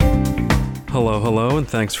Hello, and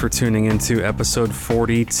thanks for tuning into episode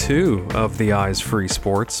 42 of the Eyes Free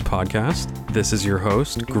Sports podcast. This is your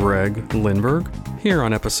host, Greg Lindberg. Here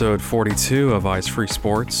on episode 42 of Eyes Free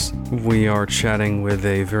Sports, we are chatting with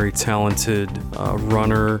a very talented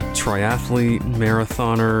runner, triathlete,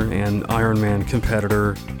 marathoner, and Ironman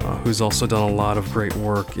competitor who's also done a lot of great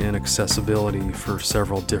work in accessibility for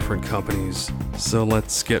several different companies. So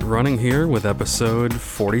let's get running here with episode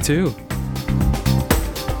 42.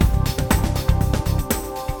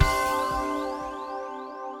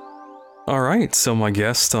 All right, so my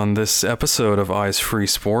guest on this episode of Eyes Free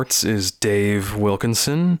Sports is Dave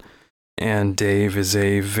Wilkinson, and Dave is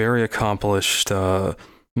a very accomplished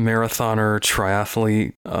marathoner,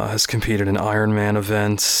 triathlete, has competed in Ironman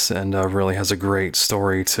events, and really has a great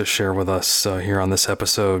story to share with us here on this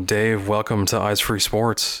episode. Dave, welcome to Eyes Free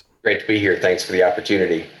Sports. Great to be here. Thanks for the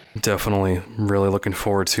opportunity. Definitely. Really looking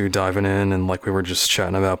forward to diving in, and like we were just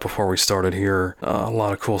chatting about before we started here, a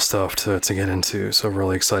lot of cool stuff to get into, so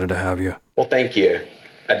really excited to have you. Well, thank you.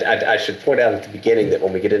 I should point out at the beginning that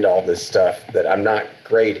when we get into all this stuff, that I'm not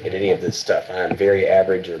great at any of this stuff. I'm very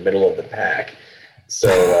average or middle of the pack.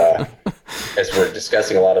 So as we're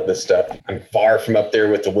discussing a lot of this stuff, I'm far from up there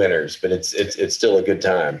with the winners, but it's still a good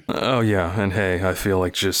time. Oh, yeah. And hey, I feel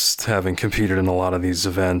like just having competed in a lot of these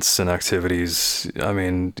events and activities, I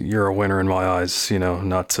mean, you're a winner in my eyes,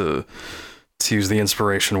 not to use the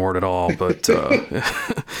inspiration word at all, but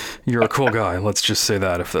you're a cool guy. Let's just say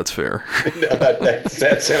that, if that's fair. No,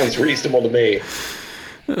 that sounds reasonable to me.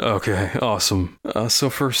 Okay, awesome. So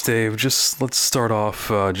first, Dave, let's start off.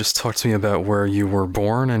 Just talk to me about where you were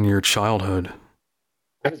born and your childhood.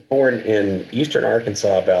 I was born in eastern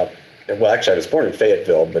Arkansas I was born in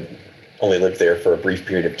Fayetteville, but only lived there for a brief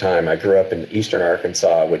period of time. I grew up in eastern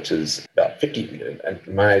Arkansas, which is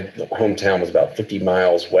my hometown was about 50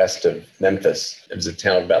 miles west of Memphis. It was a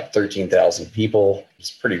town of about 13,000 people. It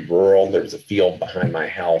was pretty rural. There was a field behind my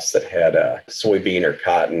house that had soybean or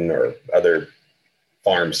cotton or other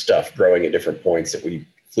farm stuff growing at different points that we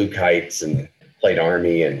flew kites and played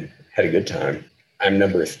Army and had a good time. I'm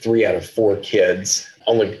number 3 out of 4 kids.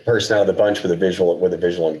 Only person out of the bunch with a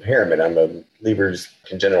visual impairment. I'm a Leber's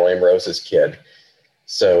congenital amaurosis kid.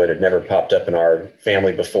 So it had never popped up in our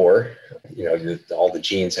family before. All the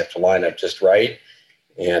genes have to line up just right.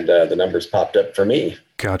 And the numbers popped up for me.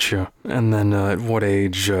 Gotcha. And then at what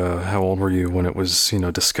age, how old were you when it was,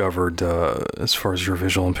 discovered as far as your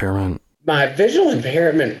visual impairment? My visual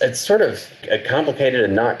impairment, it's sort of a complicated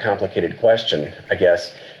and not complicated question, I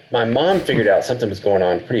guess. My mom figured out something was going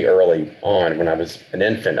on pretty early on when I was an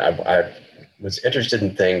infant. I was interested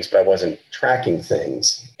in things, but I wasn't tracking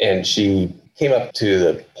things. And she came up to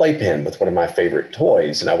the playpen with one of my favorite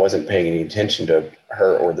toys, and I wasn't paying any attention to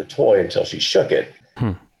her or the toy until she shook it.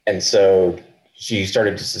 And so she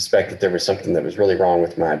started to suspect that there was something that was really wrong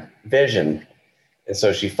with my vision. And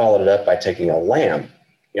so she followed it up by taking a lamp,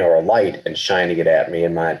 or a light, and shining it at me.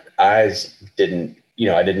 And my eyes didn't,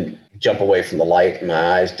 I didn't jump away from the light.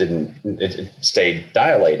 My eyes it stayed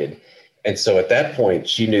dilated. And so at that point,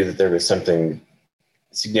 she knew that there was something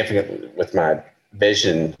significant with my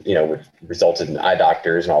vision, which resulted in eye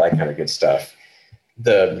doctors and all that kind of good stuff.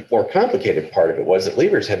 The more complicated part of it was that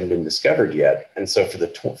Leber's hadn't been discovered yet. And so for the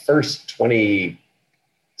first 20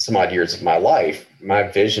 some odd years of my life, my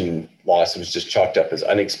vision loss was just chalked up as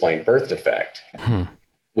unexplained birth defect.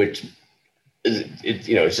 Which is,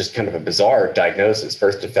 it's just kind of a bizarre diagnosis.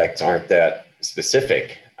 Birth defects aren't that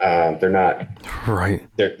specific. They're not right.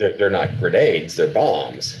 They're not grenades. They're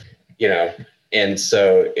bombs. And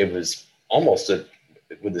so it was almost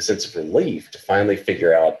with a sense of relief to finally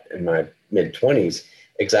figure out in my mid-20s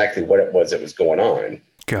exactly what it was that was going on.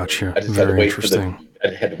 Gotcha. I just Very interesting.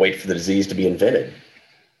 I had to wait for the disease to be invented.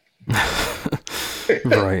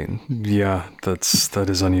 Right. Yeah, that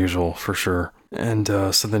is unusual for sure. And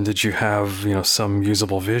so then did you have, some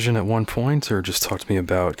usable vision at one point, or just talk to me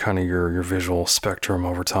about kind of your visual spectrum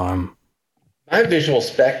over time? My visual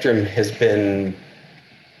spectrum has been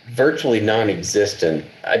virtually non-existent.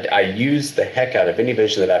 I use the heck out of any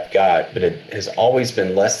vision that I've got, but it has always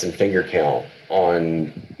been less than finger count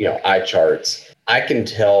on, eye charts. I can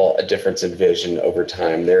tell a difference in vision over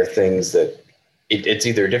time. There are things that it's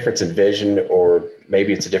either a difference in vision or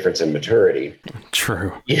maybe it's a difference in maturity.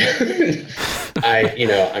 True. Yeah. I can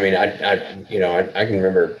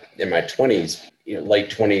remember in my 20s, late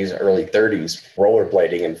 20s, early 30s,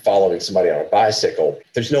 rollerblading and following somebody on a bicycle.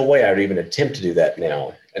 There's no way I would even attempt to do that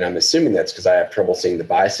now. And I'm assuming that's because I have trouble seeing the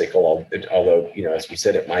bicycle, although, as we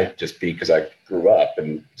said, it might just be because I grew up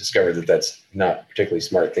and discovered that that's not a particularly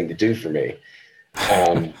smart thing to do for me.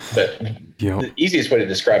 But the easiest way to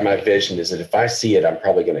describe my vision is that if I see it, I'm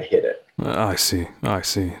probably going to hit it. I see.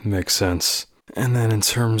 Makes sense. And then in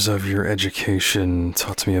terms of your education,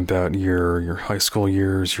 talk to me about your high school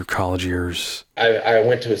years, your college years. I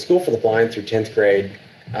went to a school for the blind through 10th grade.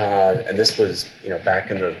 And this was, back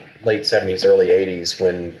in the late 70s, early 80s,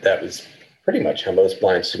 when that was pretty much how most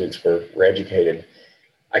blind students were educated.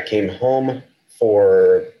 I came home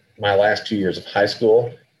for my last 2 years of high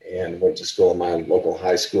school and went to school in my local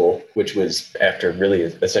high school, which was after really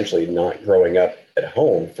essentially not growing up at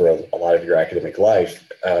home for a lot of your academic life,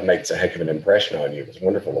 makes a heck of an impression on you. It was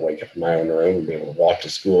wonderful to wake up in my own room and be able to walk to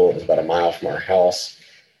school. It was about a mile from our house.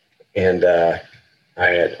 And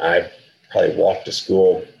I probably walked to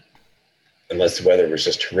school, unless the weather was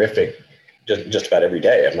just horrific, just about every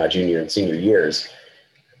day of my junior and senior years.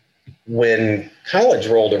 When college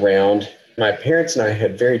rolled around, my parents and I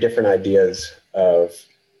had very different ideas of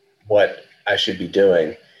what I should be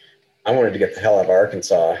doing. I wanted to get the hell out of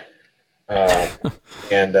Arkansas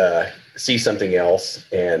and see something else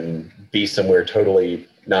and be somewhere totally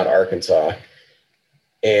not Arkansas.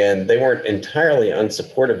 And they weren't entirely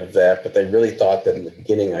unsupportive of that, but they really thought that in the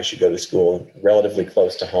beginning I should go to school relatively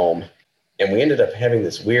close to home. And we ended up having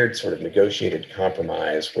this weird sort of negotiated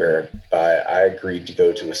compromise where I agreed to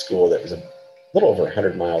go to a school that was a little over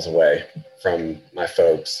 100 miles away from my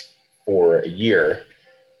folks for a year.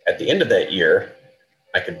 At the end of that year,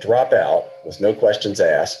 I could drop out with no questions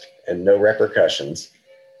asked and no repercussions,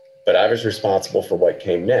 but I was responsible for what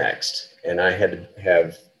came next. And I had to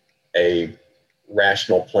have a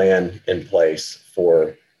rational plan in place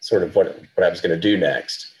for sort of what I was going to do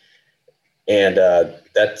next. And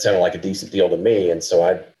that sounded like a decent deal to me. And so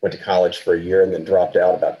I went to college for a year and then dropped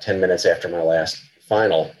out about 10 minutes after my last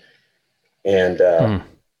final. And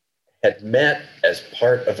had met as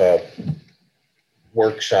part of a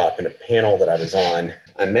workshop and a panel that I was on.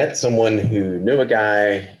 I met someone who knew a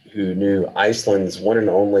guy who knew Iceland's one and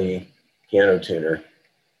only piano tuner.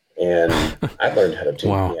 And I learned how to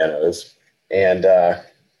tune pianos. And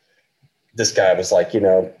this guy was like,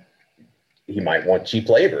 he might want cheap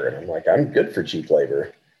labor. And I'm like, I'm good for cheap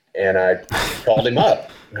labor. And I called him up.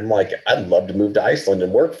 I'm like, I'd love to move to Iceland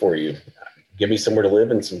and work for you. Give me somewhere to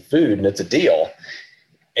live and some food, and it's a deal.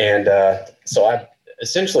 And so I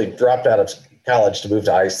essentially dropped out of college to move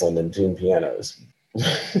to Iceland and tune pianos,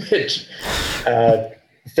 which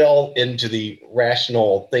fell into the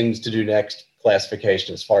rational things to do next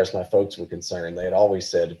classification as far as my folks were concerned. They had always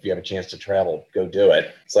said, if you have a chance to travel, go do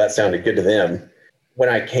it. So that sounded good to them. When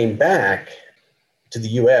I came back to the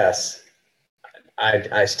U.S.,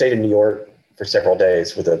 I stayed in New York for several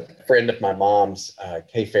days with a friend of my mom's,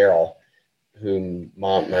 Kay Farrell, whom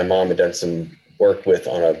my mom had done some work with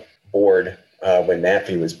on a board when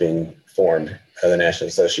NAPFI was being formed, the National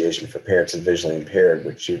Association for Parents of Visually Impaired,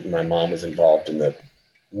 which my mom was involved in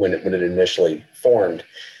when it initially formed.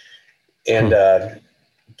 And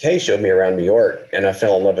Kay showed me around New York, and I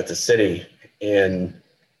fell in love with the city and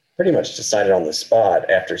pretty much decided on the spot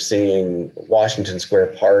after seeing Washington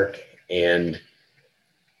Square Park and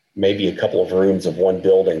maybe a couple of rooms of one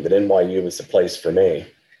building that NYU was the place for me.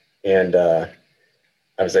 And I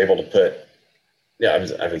was able to I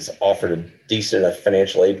was offered a decent enough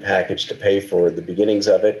financial aid package to pay for the beginnings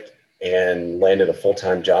of it and landed a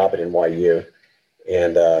full-time job at NYU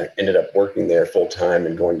and ended up working there full-time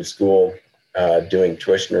and going to school doing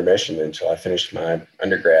tuition remission until I finished my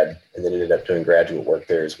undergrad, and then ended up doing graduate work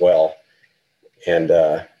there as well. And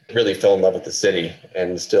really fell in love with the city,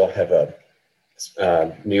 and still have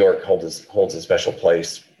New York holds a special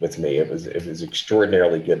place with me. It was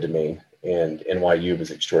extraordinarily good to me, and NYU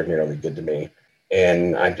was extraordinarily good to me.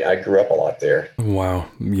 And I grew up a lot there. Wow.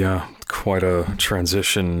 Yeah. Quite a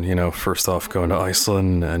transition, first off going to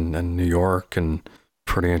Iceland and New York, and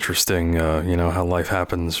pretty interesting, how life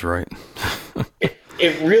happens, right?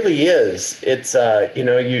 It really is. It's,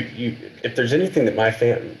 you if there's anything that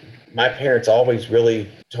my parents always really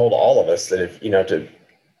told all of us, that if,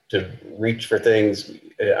 to reach for things,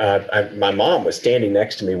 my mom was standing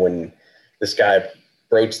next to me when this guy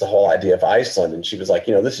broached the whole idea of Iceland, and she was like,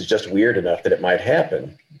 this is just weird enough that it might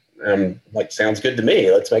happen. Like, sounds good to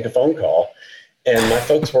me. Let's make a phone call. And my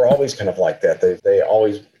folks were always kind of like that. They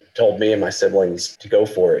always told me and my siblings to go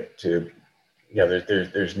for it.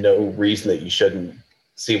 There's no reason that you shouldn't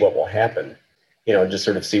see what will happen. Just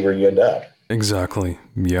sort of see where you end up. Exactly.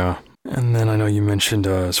 Yeah. And then I know you mentioned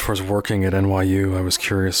as far as working at NYU, I was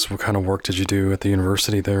curious, what kind of work did you do at the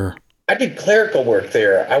university there? I did clerical work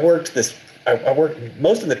there. I worked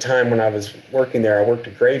most of the time when I was working there. I worked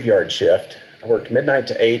a graveyard shift. I worked midnight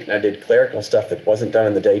to 8, and I did clerical stuff that wasn't done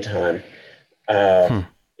in the daytime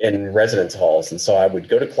in residence halls. And so I would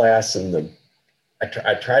go to class in the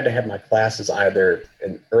I tried to have my classes either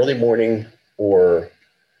in early morning or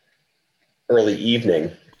early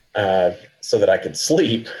evening, so that I could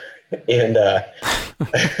sleep. And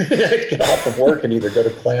I'd get off of work and either go to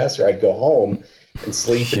class, or I'd go home and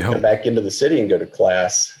sleep and come Yep. back into the city and go to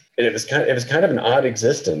class. And it was kind of an odd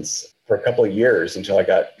existence for a couple of years until I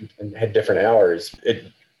had different hours. It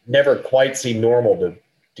never quite seemed normal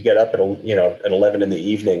to get up at 11 in the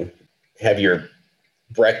evening, have your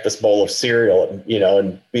breakfast bowl of cereal,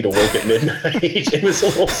 and be to work at midnight. It was a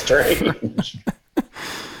little strange.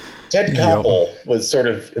 Ted Yep. Koppel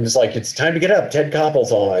it was like, it's time to get up. Ted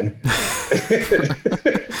Koppel's on.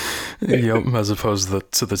 Yep. As opposed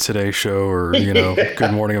to the Today Show or, Yeah.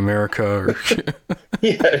 Good Morning America. Or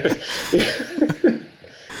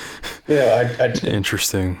Yeah.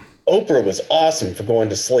 Interesting. Oprah was awesome for going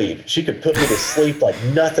to sleep. She could put me to sleep like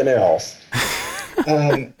nothing else.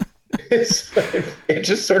 Um, it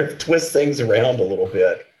just sort of twists things around a little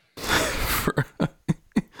bit.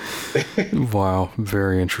 Wow.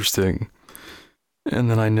 Very interesting. And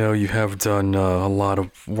then I know you have done a lot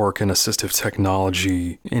of work in assistive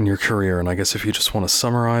technology in your career. And I guess if you just want to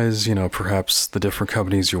summarize, perhaps the different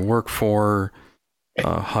companies you work for,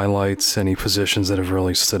 highlights, any positions that have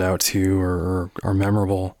really stood out to you or are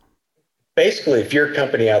memorable. Basically, if you're a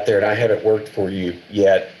company out there and I haven't worked for you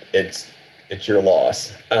yet, it's your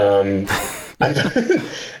loss.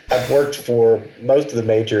 I've worked for most of the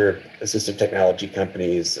major assistive technology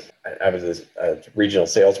companies. I was a regional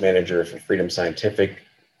sales manager for Freedom Scientific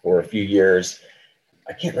for a few years.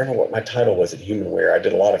 I can't remember what my title was at Humanware. I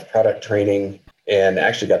did a lot of product training and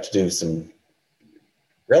actually got to do some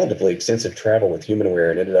relatively extensive travel with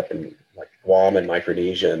Humanware, and ended up in like Guam and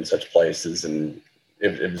Micronesia and such places. And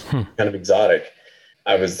it was kind of exotic.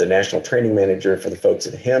 I was the national training manager for the folks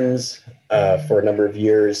at HIMSS for a number of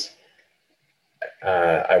years.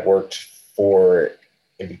 I worked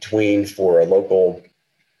in between for a local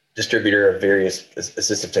distributor of various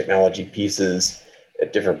assistive technology pieces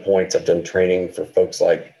at different points. I've done training for folks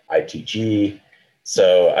like ITG.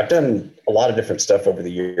 So I've done a lot of different stuff over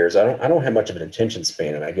the years. I don't have much of an attention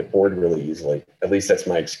span, and I get bored really easily. At least that's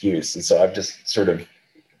my excuse. And so I've just sort of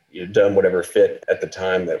done whatever fit at the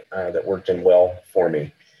time that worked in well for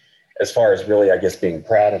me. As far as really, I guess, being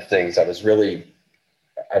proud of things, I was really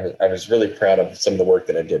proud of some of the work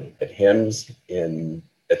that I did at HIMSS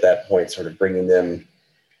at that point, sort of bringing them,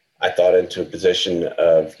 I thought, into a position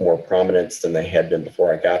of more prominence than they had been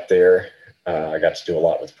before I got there. I got to do a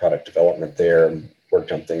lot with product development there, and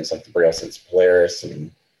worked on things like the Braille Sense Polaris,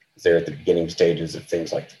 and was there at the beginning stages of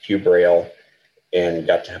things like the Q Braille, and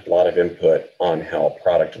got to have a lot of input on how a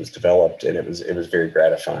product was developed, and it was very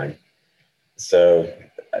gratifying. So,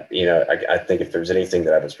 I think if there's anything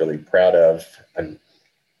that I was really proud of, I'm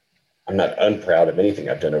not unproud of anything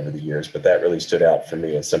I've done over the years, but that really stood out for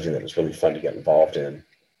me as something that was really fun to get involved in,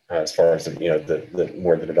 as far as the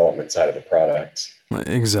more the development side of the products.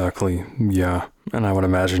 Exactly. Yeah. And I would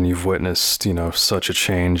imagine you've witnessed, such a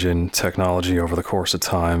change in technology over the course of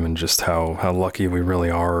time, and just how lucky we really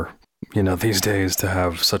are, these days to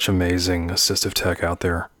have such amazing assistive tech out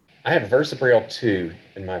there. I have a VersaBraille 2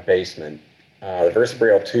 in my basement. The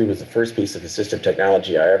VersaBraille 2 was the first piece of assistive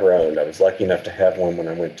technology I ever owned. I was lucky enough to have one when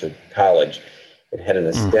I went to college. It had an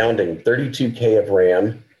astounding 32K of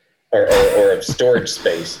RAM, or of storage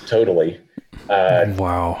space, totally.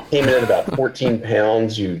 Wow. Came in at about 14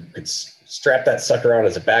 pounds. You could strap that sucker on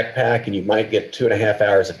as a backpack, and you might get 2.5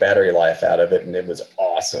 hours of battery life out of it, and it was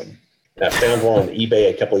awesome. And I found one on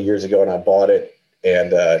eBay a couple of years ago, and I bought it,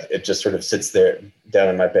 and it just sort of sits there down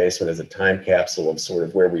in my basement as a time capsule of sort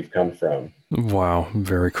of where we've come from. Wow,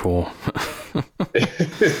 very cool.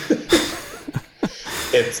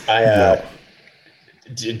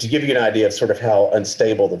 To give you an idea of sort of how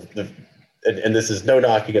unstable and this is no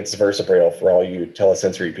knock against the VersaBraille for all you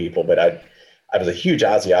telesensory people, but I was a huge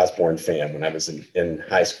Ozzy Osbourne fan when I was in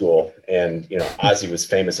high school, and Ozzy was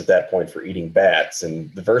famous at that point for eating bats,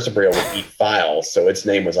 and the VersaBraille would eat files, so its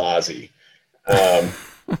name was Ozzy,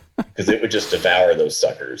 because it would just devour those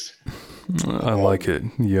suckers. I like it.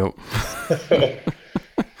 Yep.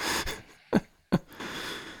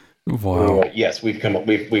 Wow. Yes, we've come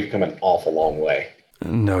an awful long way.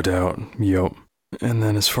 No doubt. Yep. And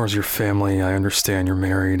then as far as your family, I understand you're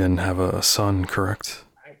married and have a son, correct?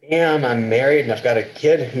 I'm married, and I've got a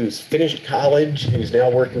kid who's finished college, who's now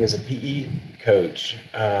working as a PE coach.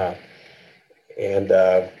 And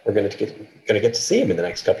we're going to get to see him in the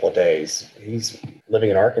next couple of days. He's living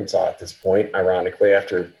in Arkansas at this point. Ironically,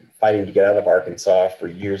 after fighting to get out of Arkansas for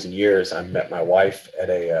years and years, I met my wife at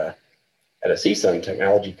a CSUN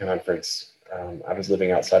technology conference. I was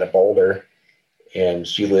living outside of Boulder, and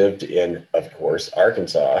she lived in, of course,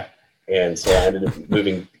 Arkansas. And so I ended up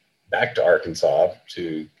moving back to Arkansas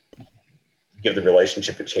to give the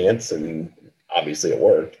relationship a chance, and obviously it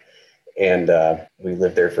worked. And we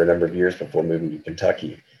lived there for a number of years before moving to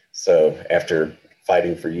Kentucky. So after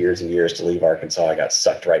fighting for years and years to leave Arkansas, I got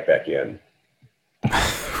sucked right back in.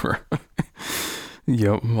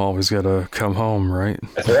 Yep, always gotta come home, right?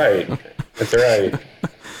 That's right. That's right.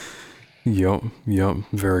 Yep,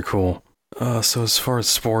 very cool. So as far as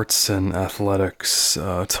sports and athletics,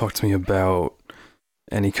 talk to me about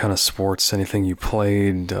any kind of sports, anything you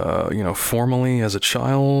played, formally as a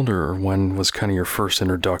child, or when was kind of your first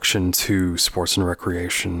introduction to sports and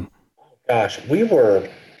recreation? Gosh, we were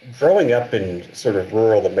growing up in sort of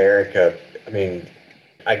rural America. I mean,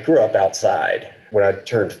 I grew up outside. When I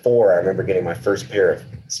turned 4, I remember getting my first pair of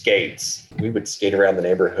skates. We would skate around the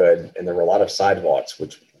neighborhood, and there were a lot of sidewalks,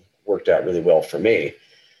 which worked out really well for me.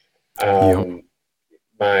 Yep.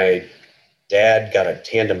 My dad got a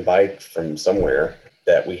tandem bike from somewhere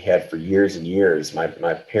that we had for years and years. My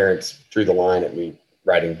parents drew the line at me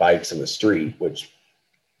riding bikes in the street, which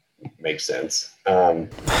makes sense.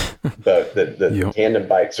 But the Yep. tandem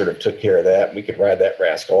bike sort of took care of that. We could ride that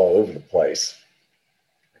rascal all over the place.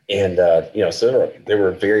 And, so there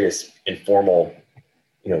were various informal,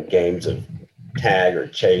 games of tag or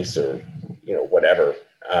chase or, whatever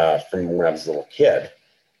from when I was a little kid.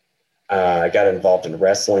 I got involved in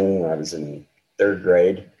wrestling when I was in 3rd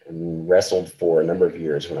grade and wrestled for a number of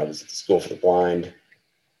years when I was at the School for the Blind.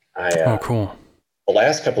 Oh, cool. The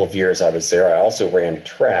last couple of years I was there, I also ran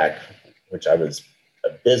track, which I was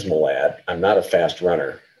abysmal at. I'm not a fast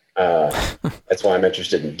runner. That's why I'm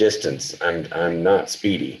interested in distance. I'm not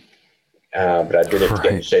speedy, but I did it to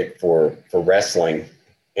get in shape for wrestling,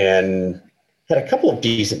 and had a couple of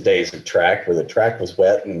decent days of track where the track was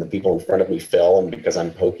wet and the people in front of me fell, and because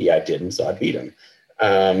I'm pokey, I didn't, so I beat them.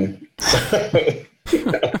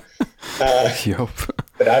 Yep.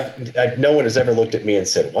 But no one has ever looked at me and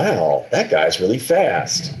said, "Wow, that guy's really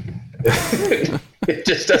fast." It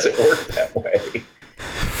just doesn't work that way.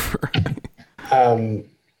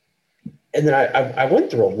 And then I went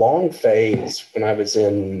through a long phase when I was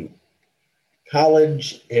in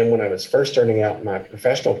college and when I was first starting out in my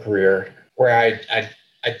professional career, where I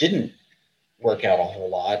didn't work out a whole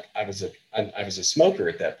lot. I was a smoker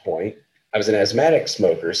at that point. I was an asthmatic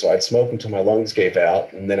smoker, so I'd smoke until my lungs gave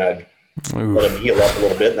out, and then I'd let them heal up a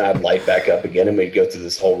little bit, and I'd light back up again, and we'd go through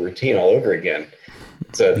this whole routine all over again.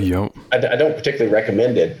 So Yep. I don't particularly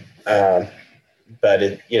recommend it, but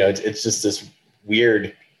it's just this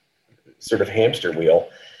weird sort of hamster wheel.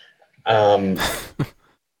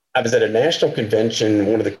 I was at a national convention,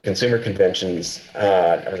 one of the consumer conventions.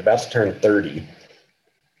 I was about to turn 30,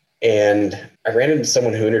 and I ran into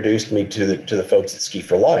someone who introduced me to the folks at Ski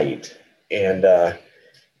for Light, and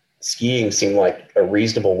skiing seemed like a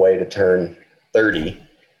reasonable way to turn 30.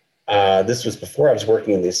 This was before I was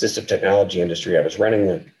working in the assistive technology industry. I was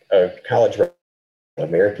running a college at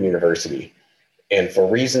American University, and for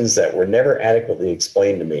reasons that were never adequately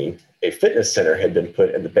explained to me, a fitness center had been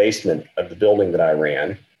put in the basement of the building that I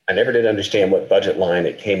ran. I never did understand what budget line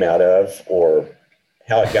it came out of or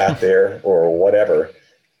how it got there or whatever.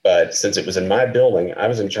 But since it was in my building, I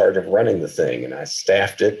was in charge of running the thing, and I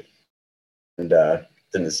staffed it. And then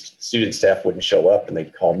the student staff wouldn't show up, and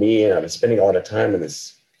they'd call me, and I was spending a lot of time in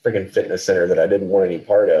this friggin' fitness center that I didn't want any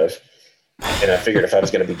part of. And I figured if I was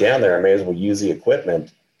going to be down there, I may as well use the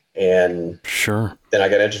equipment. And Sure. then I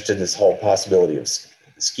got interested in this whole possibility of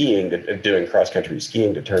skiing, doing cross-country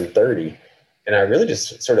skiing to turn 30. And I really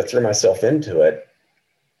just sort of threw myself into it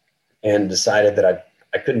and decided that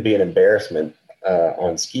I couldn't be an embarrassment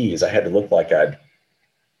on skis. I had to look like I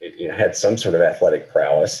had some sort of athletic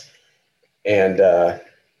prowess. And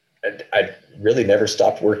I really never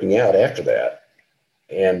stopped working out after that,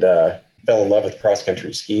 and fell in love with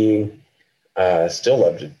cross-country skiing. Still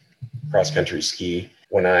love to cross-country ski.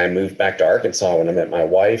 When I moved back to Arkansas, when I met my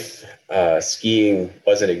wife, skiing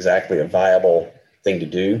wasn't exactly a viable thing to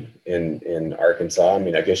do in Arkansas. I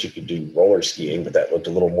mean, I guess you could do roller skiing, but that looked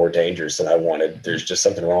a little more dangerous than I wanted. There's just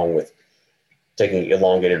something wrong with taking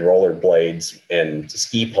elongated roller blades and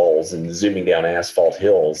ski poles and zooming down asphalt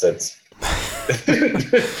hills. That's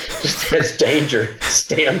just has danger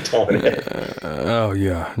stamped on it. Oh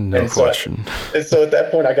yeah, no question. And so at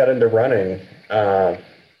that point, I got into running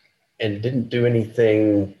and didn't do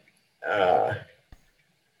anything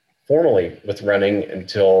formally with running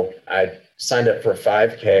until I signed up for a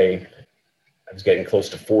 5K. I was getting close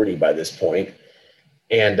to 40 by this point.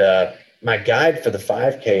 And my guide for the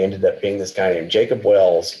 5K ended up being this guy named Jacob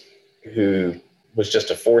Wells, who was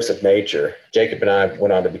just a force of nature. Jacob and I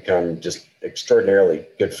went on to become just extraordinarily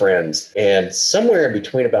good friends. And somewhere in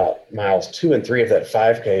between about miles 2 and 3 of that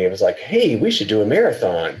 5K, it was like, hey, we should do a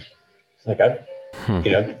marathon. Like,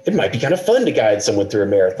 it might be kind of fun to guide someone through a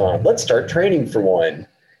marathon. Let's start training for one.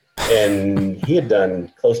 And he had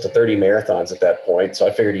done close to 30 marathons at that point. So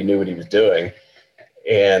I figured he knew what he was doing.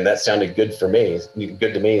 And that sounded good to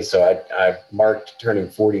me. So I marked turning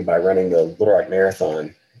 40 by running the Little Rock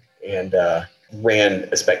Marathon, and ran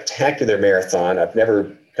a spectacular marathon. I've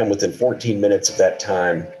never come within 14 minutes of that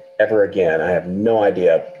time ever again. I have no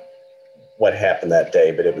idea what happened that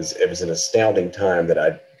day, but it was an astounding time that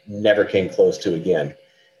I never came close to again.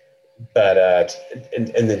 But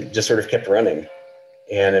and then just sort of kept running,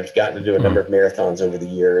 and I've gotten to do a number of marathons over the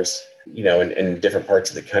years, in different parts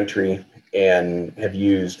of the country, and have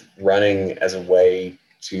used running as a way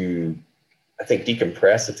to, I think,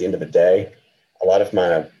 decompress at the end of the day. A lot of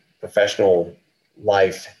my professional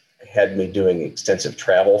life had me doing extensive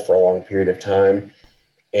travel for a long period of time.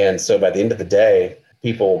 And so by the end of the day,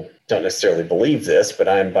 people don't necessarily believe this, but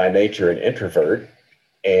I'm by nature an introvert.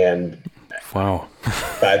 And wow.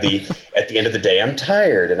 at the end of the day, I'm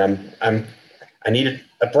tired, and I needed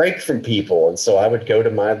a break from people. And so I would go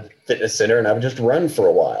to my fitness center and I would just run for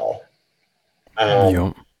a while.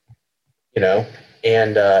 Yep.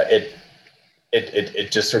 And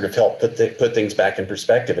it just sort of helped put things back in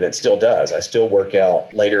perspective, and it still does. I still work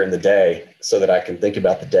out later in the day so that I can think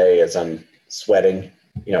about the day as I'm sweating,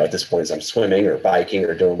 at this point, as I'm swimming or biking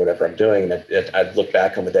or doing whatever I'm doing. And I'd look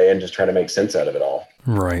back on the day and just try to make sense out of it all.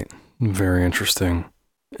 Right. Very interesting.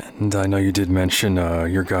 And I know you did mention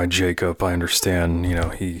your guide, Jacob. I understand,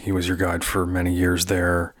 he was your guide for many years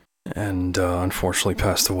there, and unfortunately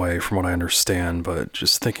passed away from what I understand. But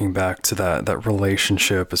just thinking back to that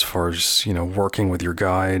relationship as far as, working with your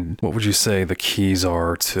guide, what would you say the keys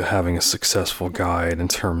are to having a successful guide in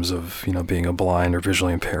terms of, being a blind or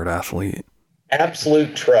visually impaired athlete?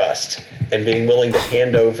 Absolute trust, and being willing to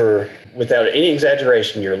hand over, without any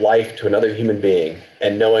exaggeration, your life to another human being,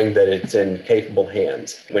 and knowing that it's in capable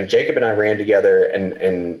hands. When Jacob and I ran together,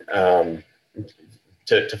 and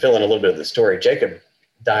to fill in a little bit of the story, Jacob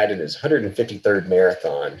died in his 153rd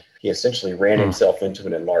marathon. He essentially ran himself into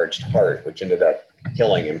an enlarged heart, which ended up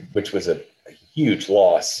killing him, which was a huge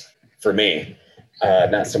loss for me.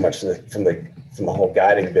 Not so much from the whole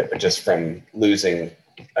guiding bit, but just from losing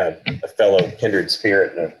a fellow kindred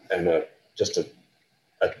spirit and a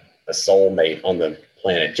soulmate on the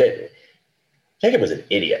planet. Jacob was an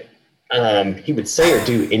idiot. He would say or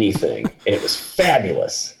do anything, and it was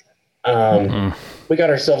fabulous. We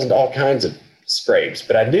got ourselves into all kinds of scrapes,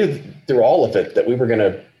 but I knew through all of it that we were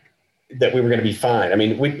gonna be fine. I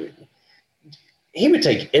mean, he would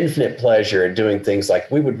take infinite pleasure in doing things like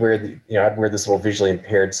we would wear I'd wear this little visually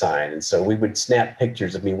impaired sign, and so we would snap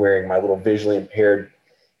pictures of me wearing my little visually impaired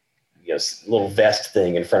little vest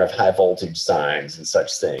thing in front of high voltage signs and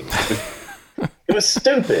such things. It was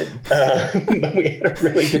stupid, but we had a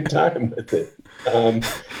really good time with it.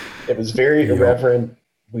 It was very irreverent.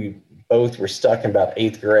 We both were stuck in about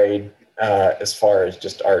 8th grade as far as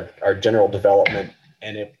just our general development,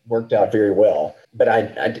 and it worked out very well. But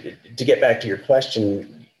to get back to your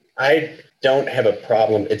question, I don't have a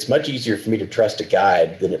problem. It's much easier for me to trust a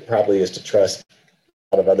guide than it probably is to trust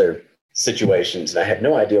a lot of other situations. And I have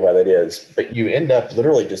no idea why that is, but you end up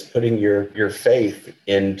literally just putting your faith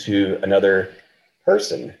into another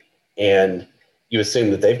person, and you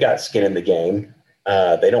assume that they've got skin in the game.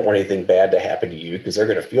 They don't want anything bad to happen to you because they're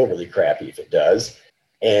going to feel really crappy if it does.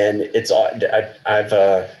 And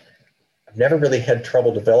I've never really had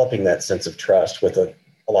trouble developing that sense of trust with a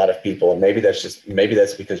lot of people. And maybe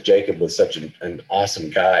that's because Jacob was such an awesome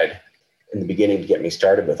guide in the beginning to get me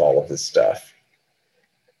started with all of this stuff.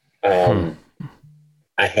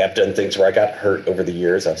 I have done things where I got hurt over the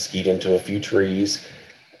years. I've skied into a few trees.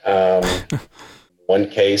 One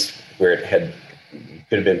case where could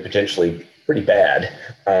have been potentially pretty bad.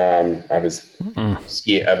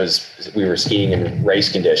 We were skiing in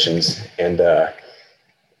race conditions, and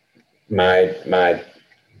my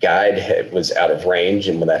guide was out of range.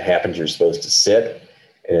 And when that happens, you're supposed to sit.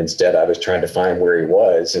 And instead, I was trying to find where he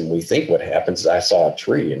was. And we think what happens is I saw a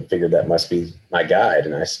tree and figured that must be my guide,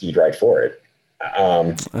 and I skied right for it.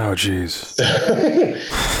 Oh, geez.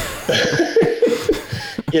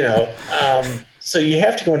 So you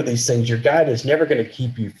have to go into these things. Your guide is never going to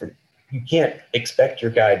you can't expect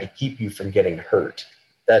your guide to keep you from getting hurt.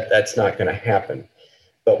 That's not going to happen.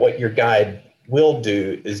 But what your guide will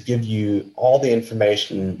do is give you all the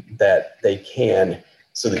information that they can,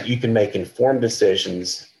 so that you can make informed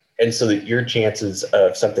decisions, and so that your chances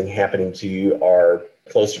of something happening to you are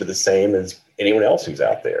closer to the same as anyone else who's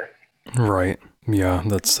out there. Right. Yeah,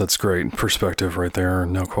 that's great perspective right there.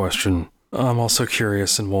 No question. I'm also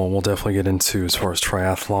curious, and we'll definitely get into as far as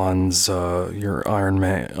triathlons, your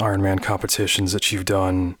Ironman competitions that you've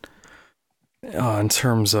done. In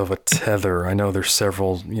terms of a tether, I know there's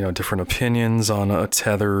several, different opinions on a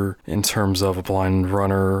tether in terms of a blind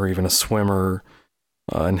runner or even a swimmer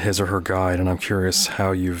and his or her guide. And I'm curious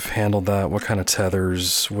how you've handled that. What kind of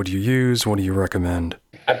tethers would you use? What do you recommend?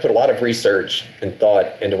 I put a lot of research and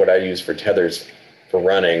thought into what I use for tethers for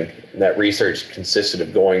running. And that research consisted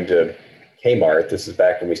of going to Kmart. This is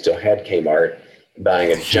back when we still had Kmart,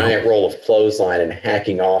 buying a giant roll of clothesline and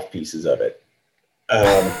hacking off pieces of it.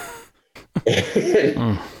 And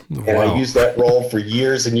I used that roll for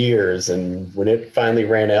years and years. And when it finally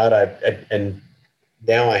ran out, and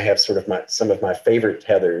now I have sort of some of my favorite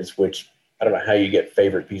tethers, which I don't know how you get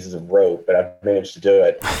favorite pieces of rope, but I've managed to do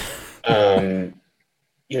it.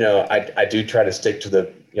 I do try to stick to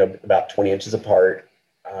the, about 20 inches apart,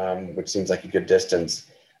 which seems like a good distance.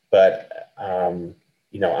 But,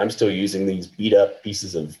 I'm still using these beat up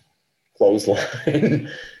pieces of clothesline.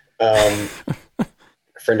 A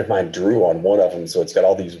friend of mine drew on one of them, so it's got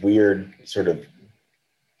all these weird sort of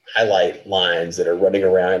highlight lines that are running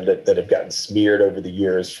around that have gotten smeared over the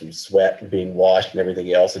years from sweat and being washed and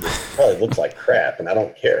everything else. It just probably looks like crap, and I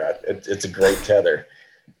don't care. It's a great tether.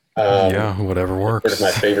 Whatever works. It's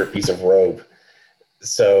my favorite piece of rope.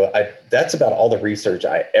 So that's about all the research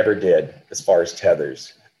I ever did as far as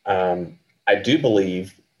tethers. I do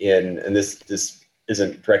believe in, and this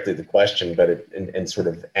isn't directly the question, but and sort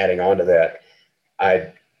of adding on to that,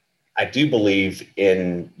 I do believe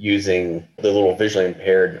in using the little visually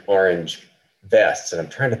impaired orange vests, and I'm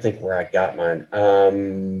trying to think where I got mine.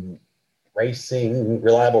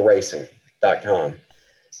 ReliableRacing.com.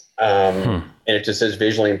 And it just says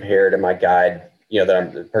visually impaired, and my guide,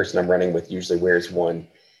 the person I'm running with usually wears one.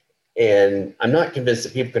 And I'm not convinced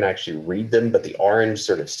that people can actually read them, but the orange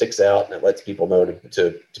sort of sticks out and it lets people know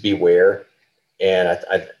to beware. And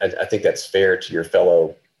I think that's fair to your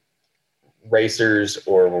fellow racers,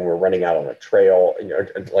 or when we're running out on a trail,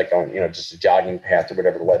 like on, just a jogging path or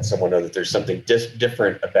whatever, to let someone know that there's something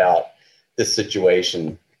different about this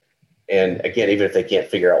situation. And again, even if they can't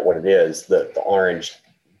figure out what it is, the orange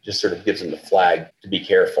just sort of gives them the flag to be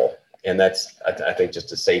careful. And that's, I think,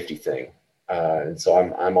 just a safety thing. And so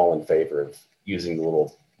I'm all in favor of using the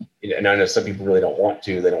little, and I know some people really don't want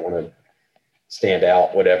to, they don't want to stand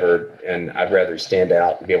out, whatever. And I'd rather stand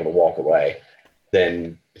out and be able to walk away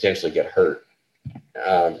than potentially get hurt.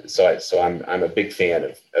 So I'm a big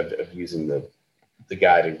fan of using the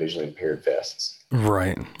guided visually impaired vests.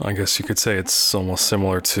 Right. I guess you could say it's almost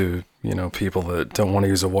similar to, people that don't want to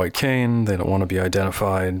use a white cane. They don't want to be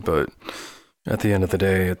identified, but at the end of the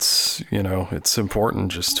day, it's, it's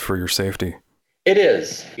important just for your safety. It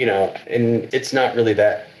is, and it's not really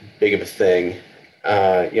that big of a thing,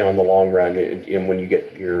 in the long run. And when you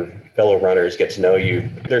get your fellow runners get to know you,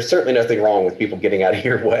 there's certainly nothing wrong with people getting out of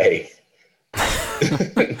your way.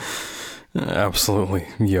 Absolutely.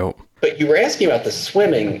 Yep. But you were asking about the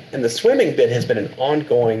swimming, and the swimming bit has been an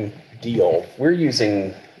ongoing deal. We're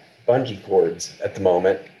using bungee cords at the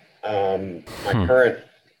moment. My current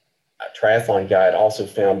triathlon guide also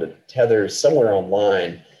found a tether somewhere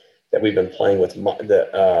online that we've been playing with,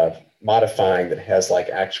 modifying, that has like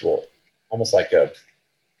actual, almost like a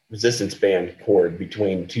resistance band cord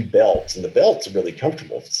between two belts, and the belts are really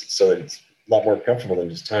comfortable, so that it's a lot more comfortable than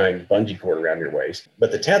just tying bungee cord around your waist.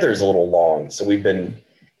 But the tether is a little long, so we've been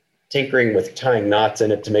tinkering with tying knots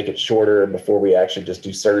in it to make it shorter before we actually just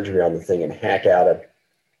do surgery on the thing and hack out a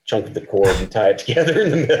chunk of the cord and tie it together in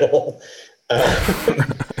the middle.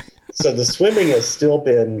 So the swimming has still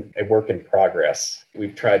been a work in progress.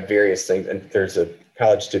 We've tried various things, and there's a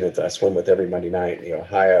college student that I swim with every Monday night in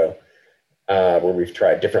Ohio, where we've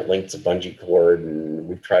tried different lengths of bungee cord, and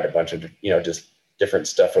we've tried a bunch of, just different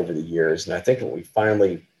stuff over the years. And I think what we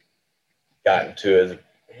finally gotten to is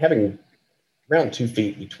having around 2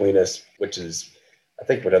 feet between us, which is, I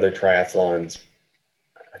think, what other triathlons,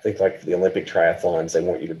 I think like for the Olympic triathlons, they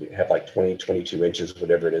want you to have like 20, 22 inches,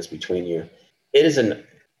 whatever it is, between you.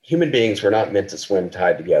 Human beings were not meant to swim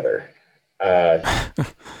tied together. And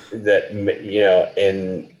it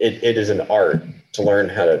is an art to learn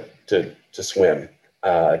how to swim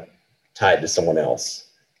tied to someone else.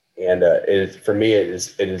 And for me, it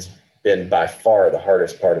has been by far the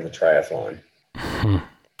hardest part of the triathlon.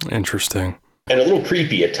 Interesting. And a little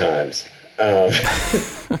creepy at times.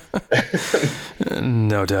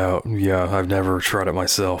 No doubt. Yeah, I've never tried it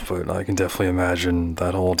myself, but I can definitely imagine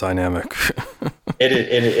that whole dynamic. It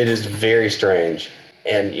is very strange.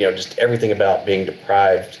 And, just everything about being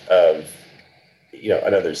deprived of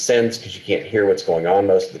another sense because you can't hear what's going on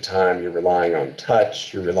most of the time. You're relying on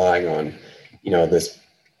touch. You're relying on, this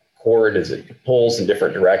cord as it pulls in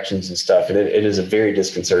different directions and stuff. And it is a very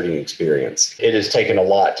disconcerting experience. It has taken a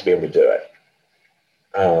lot to be able to do it.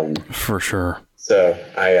 For sure. So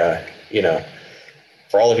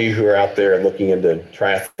for all of you who are out there looking into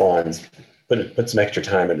triathlons, put some extra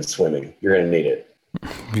time into swimming. You're going to need it.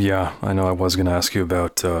 Yeah, I know I was going to ask you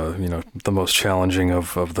about, the most challenging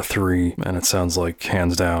of the three, and it sounds like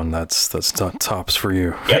hands down, that's tops for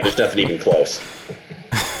you. Yeah, there's nothing even close.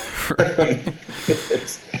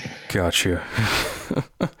 Gotcha.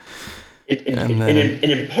 And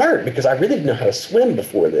in part because I really didn't know how to swim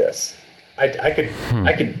before this. I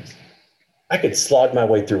could slog my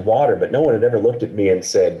way through water, but no one had ever looked at me and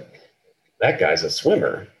said, that guy's a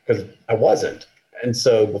swimmer, because I wasn't. And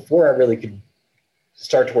so before I really could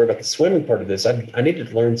start to worry about the swimming part of this, I needed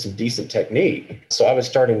to learn some decent technique. So I was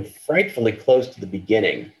starting frightfully close to the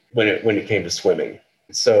beginning when it came to swimming.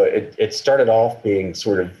 So it started off being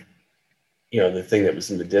sort of, the thing that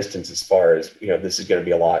was in the distance as far as, this is going to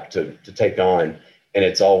be a lot to take on. And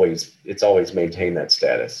it's always maintained that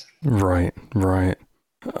status. Right.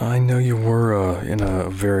 I know you were in a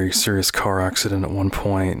very serious car accident at one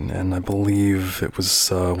point, and I believe it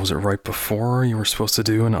was it right before you were supposed to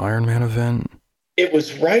do an Ironman event? It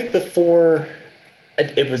was right before.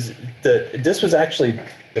 This was actually,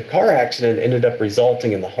 the car accident ended up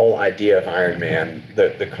resulting in the whole idea of Ironman.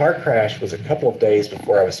 The car crash was a couple of days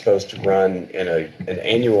before I was supposed to run in an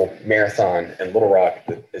annual marathon in Little Rock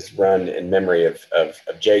that is run in memory of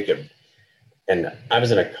Jacob. And I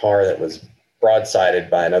was in a car that was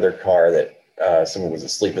broadsided by another car that someone was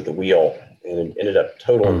asleep at the wheel, and it ended up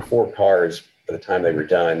totaling 4 cars by the time they were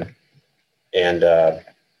done. And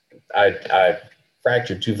I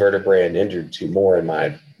fractured 2 vertebrae and injured 2 more in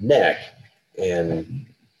my neck, and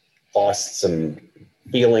lost some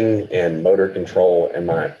feeling and motor control in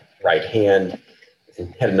my right hand,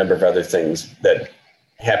 and had a number of other things that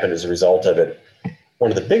happened as a result of it.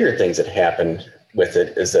 One of the bigger things that happened with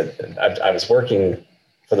it is that I was working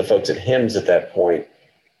for the folks at HIMSS at that point,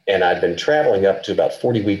 and I'd been traveling up to about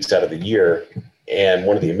 40 weeks out of the year. And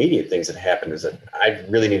one of the immediate things that happened is that I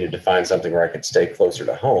really needed to find something where I could stay closer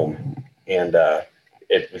to home. And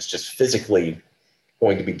it was just physically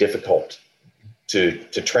going to be difficult to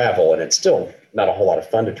travel. And it's still not a whole lot of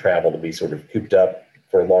fun to travel, to be sort of cooped up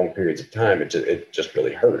for long periods of time. It just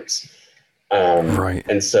really hurts. Right.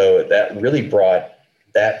 And so that really brought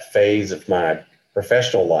that phase of my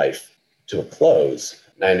professional life to a close.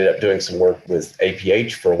 I ended up doing some work with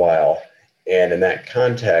APH for a while. And in that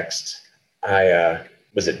context, I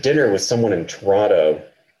was at dinner with someone in Toronto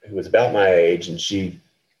who was about my age, and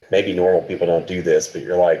maybe normal people don't do this, but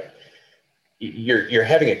you're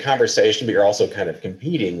having a conversation, but you're also kind of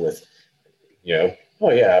competing with,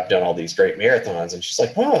 oh yeah, I've done all these great marathons. And she's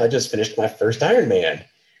like, wow, I just finished my first Ironman. I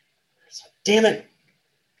was like, damn it.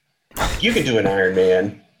 You can do an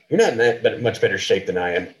Ironman. You're not in much better shape than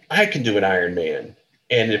I am. I can do an Ironman.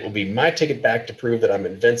 And it will be my ticket back to prove that I'm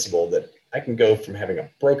invincible, that I can go from having a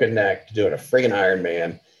broken neck to doing a friggin'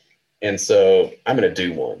 Ironman. And so I'm going to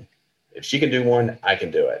do one. If she can do one, I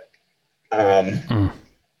can do it.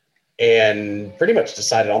 And pretty much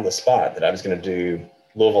decided on the spot that I was going to do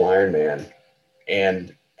Louisville Ironman,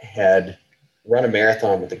 and had run a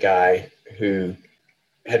marathon with a guy who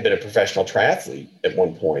had been a professional triathlete at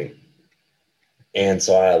one point. And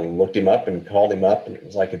so I looked him up and called him up, and it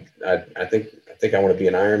was like, I think I want to be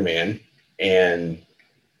an Ironman, and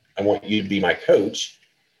I want you to be my coach.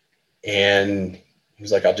 And he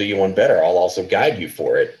was like, I'll do you one better. I'll also guide you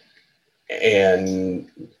for it. And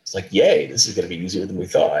it's like, yay, this is going to be easier than we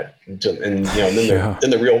thought. And then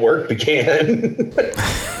the real work began.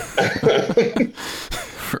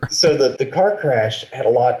 So the car crash had a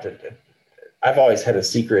lot I've always had a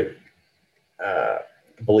secret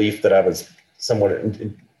belief that I was somewhat,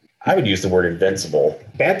 I would use the word invincible.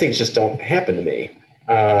 Bad things just don't happen to me.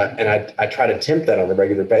 And I try to tempt that on a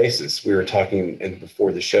regular basis. We were talking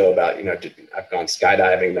before the show about, I've gone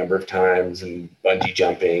skydiving a number of times and bungee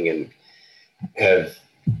jumping, and have,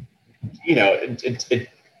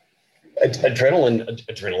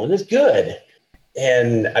 adrenaline is good.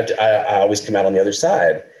 And I always come out on the other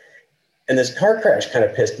side. And this car crash kind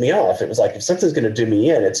of pissed me off. It was like, if something's going to do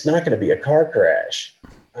me in, it's not going to be a car crash.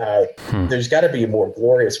 There's got to be a more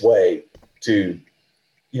glorious way to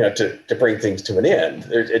bring things to an end.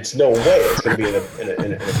 It's no way it's going to be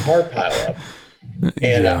in a car pileup.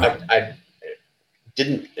 And I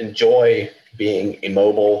didn't enjoy being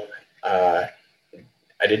immobile. I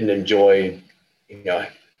didn't enjoy,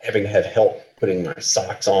 having to have help putting my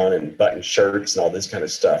socks on and button shirts and all this kind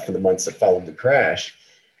of stuff for the months that followed the crash.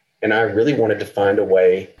 And I really wanted to find a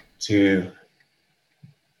way to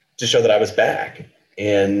show that I was back.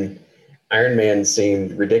 And Ironman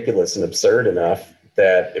seemed ridiculous and absurd enough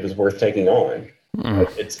that it was worth taking on.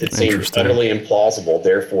 It seemed utterly implausible,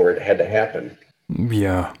 therefore it had to happen.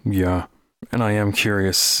 Yeah. And I am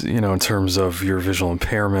curious, in terms of your visual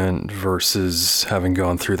impairment versus having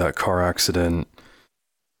gone through that car accident,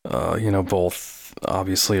 both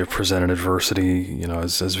obviously have presented adversity.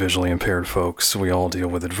 As visually impaired folks, we all deal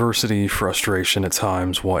with adversity, frustration at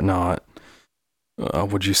times, whatnot.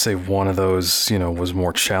 Would you say one of those, was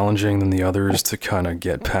more challenging than the others to kind of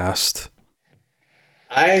get past?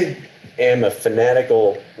 I am a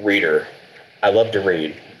fanatical reader. I love to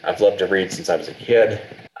read. I've loved to read since I was a kid.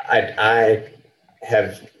 I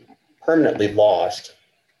have permanently lost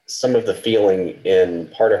some of the feeling in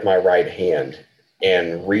part of my right hand,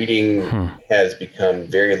 and reading has become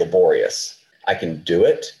very laborious. I can do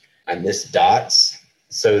it. I miss dots,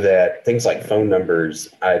 so that things like phone numbers,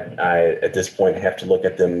 I at this point have to look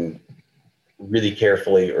at them really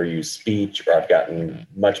carefully or use speech, or I've gotten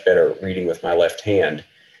much better at reading with my left hand.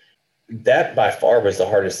 That by far was the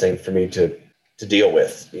hardest thing for me to deal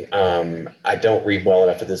with. I don't read well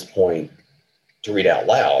enough at this point to read out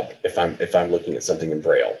loud if I'm looking at something in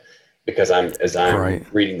Braille, because as I'm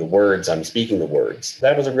reading the words, I'm speaking the words.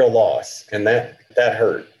 That was a real loss, and that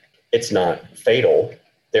hurt. It's not fatal.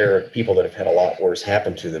 There are people that have had a lot worse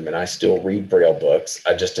happen to them, and I still read Braille books.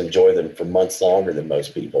 I just enjoy them for months longer than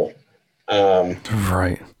most people. And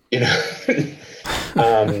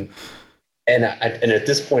at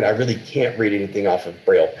this point, I really can't read anything off of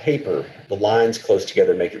Braille paper. The lines close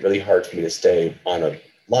together make it really hard for me to stay on a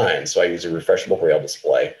line. So I use a refreshable Braille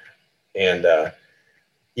display. And,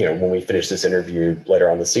 when we finish this interview later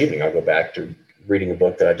on this evening, I'll go back to reading a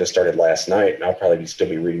book that I just started last night, and I'll probably still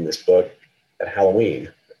be reading this book at Halloween.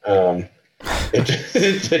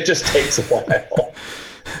 It just takes a while.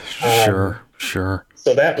 Sure.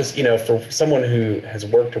 So that was, for someone who has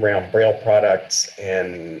worked around Braille products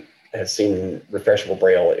and has seen refreshable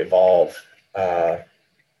Braille evolve, that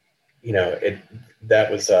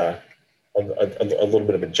was a little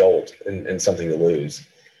bit of a jolt and something to lose.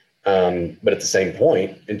 But at the same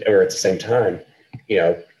point, or at the same time,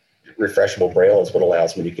 refreshable Braille is what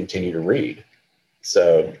allows me to continue to read.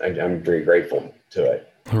 So I'm very grateful to it.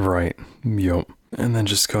 Right. Yep. And then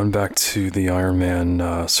just going back to the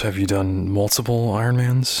Ironman, so have you done multiple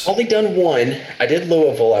Ironmans? Only done one. I did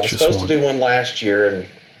Louisville. I was supposed to do one last year, and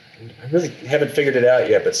I really haven't figured it out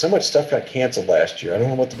yet, but so much stuff got canceled last year. I don't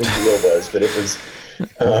know what the big deal was, but it was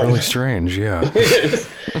really strange. Yeah.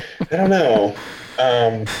 I don't know.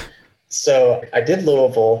 So I did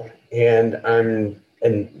Louisville, and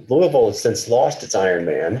Louisville has since lost its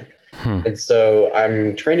Ironman. And so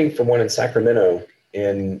I'm training for one in Sacramento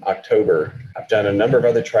in October. I've done a number of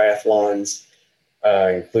other triathlons,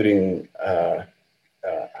 including a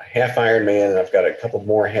half Ironman, and I've got a couple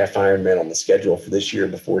more half Ironman on the schedule for this year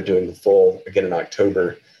before doing the full again in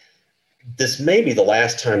October. This may be the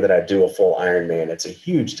last time that I do a full Ironman. It's a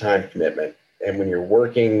huge time commitment, and when you're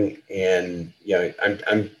working, and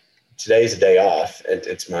I'm today's a day off, and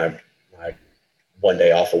it's my one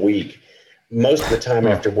day off a week. Most of the time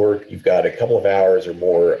after work, you've got a couple of hours or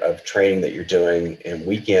more of training that you're doing, and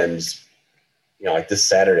weekends, like this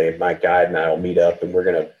Saturday, my guide and I will meet up, and we're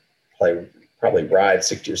going to probably ride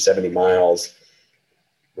 60 or 70 miles.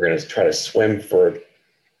 We're going to try to swim for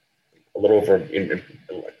a little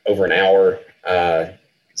over an hour,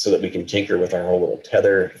 so that we can tinker with our whole little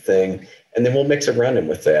tether thing. And then we'll mix a run in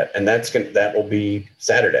with that. And that will be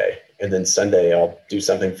Saturday. And then Sunday, I'll do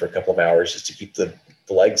something for a couple of hours just to keep the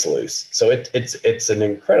legs loose. So it's an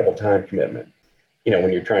incredible time commitment,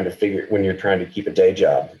 when you're trying to keep a day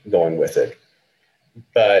job going with it.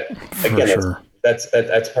 But again,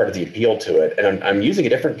 that's part of the appeal to it. And I'm using a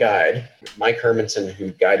different guide, Mike Hermanson,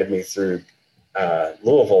 who guided me through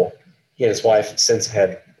Louisville. He and his wife since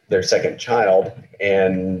had their second child,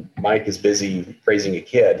 and Mike is busy raising a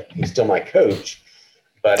kid. He's still my coach,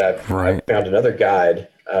 but I've found another guide,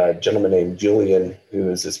 a gentleman named Julian, who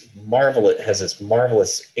is has this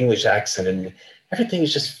marvelous English accent, and everything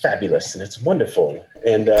is just fabulous, and it's wonderful.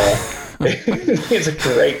 And he's a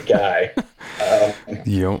great guy.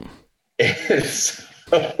 Yep. And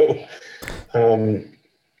so,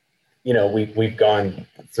 we've gone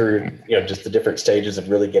through, just the different stages of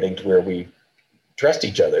really getting to where we trust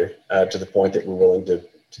each other to the point that we're willing to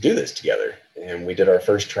do this together. And we did our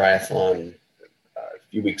first triathlon a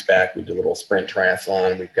few weeks back. We did a little sprint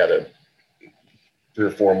triathlon. We've got 3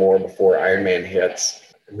 or 4 more before Ironman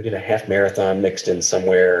hits. we did a half marathon mixed in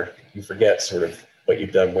somewhere. You forget sort of what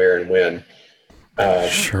you've done where and when.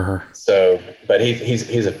 Sure. So, but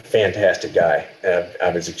he's a fantastic guy. I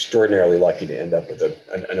was extraordinarily lucky to end up with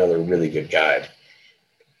another really good guide.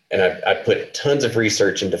 And I put tons of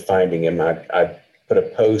research into finding him. I put a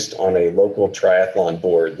post on a local triathlon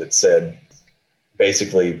board that said,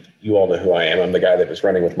 basically, you all know who I am. I'm the guy that was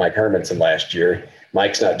running with Mike Hermanson last year.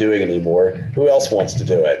 Mike's not doing it anymore. Who else wants to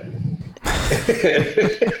do it?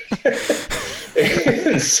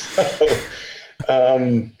 And so,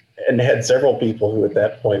 and had several people who at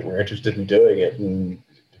that point were interested in doing it. And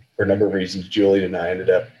for a number of reasons, Julian and I ended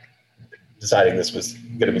up deciding this was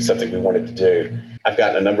going to be something we wanted to do. I've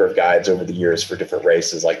gotten a number of guides over the years for different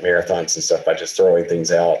races like marathons and stuff by just throwing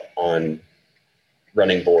things out on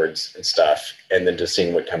running boards and stuff and then just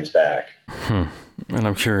seeing what comes back. And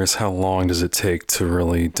I'm curious, how long does it take to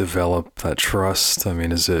really develop that trust? I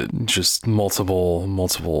mean, is it just multiple,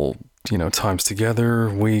 times together,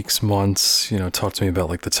 weeks, months? Talk to me about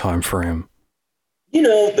like the time frame.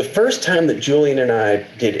 The first time that Julian and I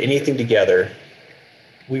did anything together,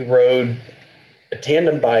 we rode a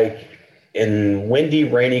tandem bike in windy,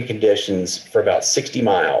 rainy conditions for about 60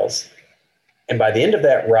 miles. And by the end of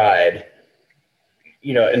that ride,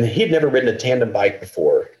 and he'd never ridden a tandem bike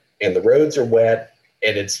before, and the roads are wet,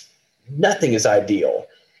 and nothing is ideal.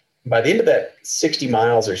 By the end of that 60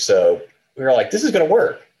 miles or so, we were like, this is going to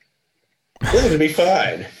work. This is going to be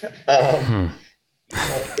fine.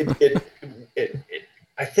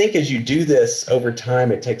 I think as you do this over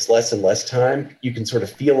time, it takes less and less time. You can sort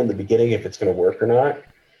of feel in the beginning if it's going to work or not.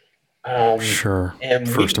 Sure. And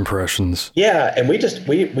first impressions. Yeah. And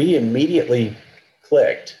we immediately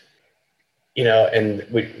clicked, and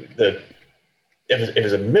it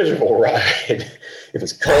was a miserable ride. It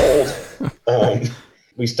was cold.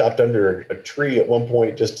 We stopped under a tree at one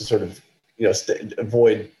point just to sort of,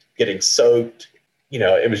 avoid getting soaked.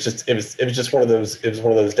 It was just one of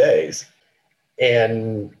those days.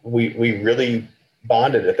 And we really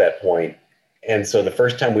bonded at that point. And so the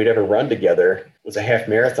first time we'd ever run together was a half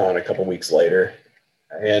marathon a couple weeks later.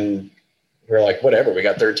 And we're like, whatever, we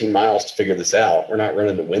got 13 miles to figure this out. We're not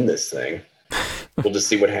running to win this thing. We'll just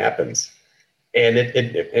see what happens. And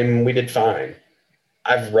and we did fine.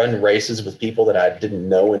 I've run races with people that I didn't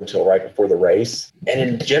know until right before the race. And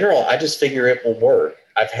in general, I just figure it will work.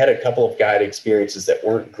 I've had a couple of guide experiences that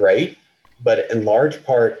weren't great, but in large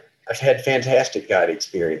part, I've had fantastic guide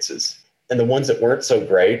experiences. And the ones that weren't so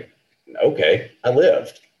great, okay, I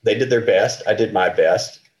lived. They did their best. I did my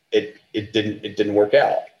best. It didn't work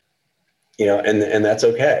out, and that's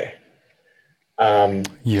okay.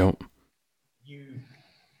 Yep.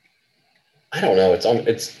 I don't know. It's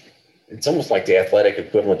almost like the athletic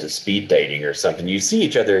equivalent to speed dating or something. You see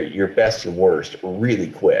each other at your best and worst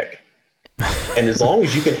really quick. And as long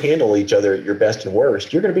as you can handle each other at your best and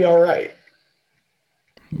worst, you're going to be all right.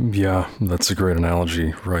 Yeah, that's a great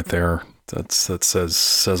analogy right there. That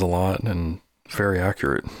says a lot and very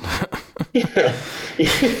accurate. I've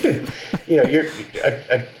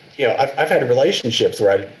had relationships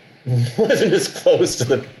where I wasn't as close to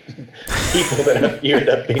the people that you end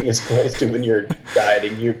up being as close to when you're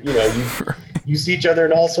guiding. You see each other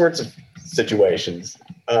in all sorts of situations,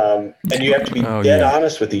 and you have to be dead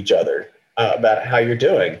honest with each other about how you're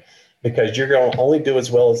doing, because you're going to only do as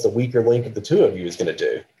well as the weaker link of the two of you is going to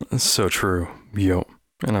do. That's so true. Yep.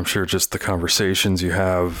 And I'm sure just the conversations you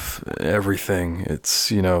have, everything, it's,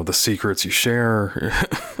 the secrets you share.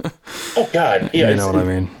 Oh God. Yeah. You know what I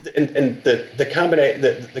mean? And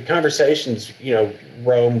the conversations,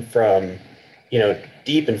 roam from,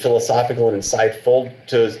 deep and philosophical and insightful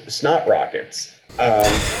to snot rockets.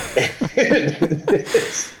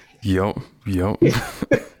 Yep.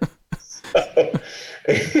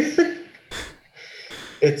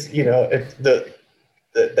 It's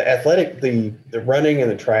the athletic, the running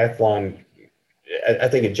and the triathlon, I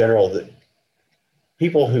think in general, that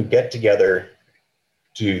people who get together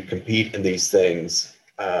to compete in these things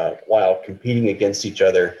while competing against each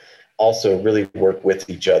other also really work with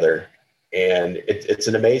each other. And it's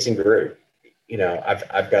an amazing group.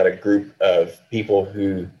 I've got a group of people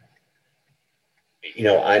who,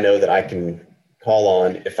 I know that I can call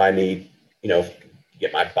on if I need,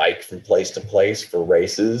 get my bike from place to place for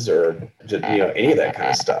races or any of that kind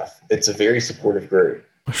of stuff. It's a very supportive group.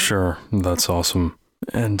 Sure. That's awesome.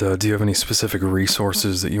 And do you have any specific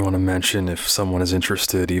resources that you want to mention if someone is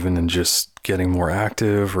interested even in just getting more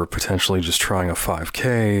active or potentially just trying a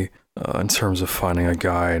 5K in terms of finding a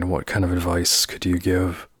guide? What kind of advice could you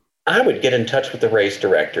give? I would get in touch with the race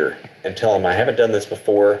director and tell him I haven't done this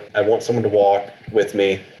before. I want someone to walk with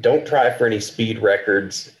me. Don't try for any speed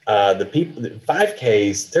records. The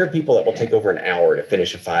 5Ks, there are people that will take over an hour to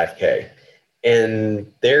finish a 5K,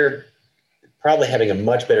 and they're probably having a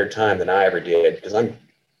much better time than I ever did because I'm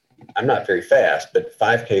not very fast, but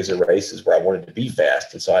 5Ks are races where I wanted to be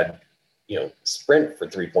fast, and so I'd sprint for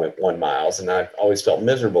 3.1 miles, and I've always felt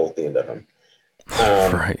miserable at the end of them.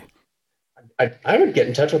 Right. I would get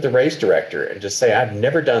in touch with the race director and just say, I've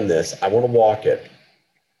never done this. I want to walk it.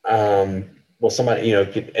 Well, somebody,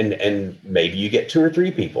 and maybe you get 2 or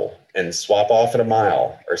 3 people and swap off at a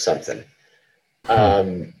mile or something.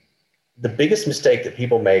 The biggest mistake that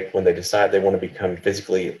people make when they decide they want to become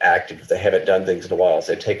physically active, if they haven't done things in a while, is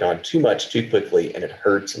they take on too much too quickly and it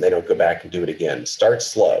hurts and they don't go back and do it again. Start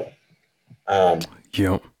slow.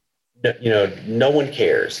 Yep. No one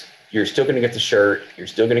cares. You're still going to get the shirt. You're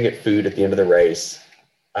still going to get food at the end of the race.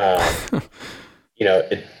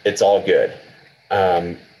 It's all good.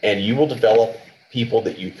 And you will develop people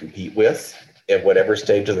that you compete with at whatever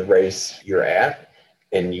stage of the race you're at.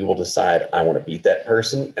 And you will decide, I want to beat that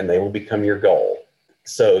person, and they will become your goal.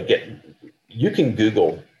 So you can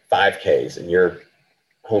Google 5Ks in your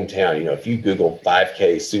hometown. If you Google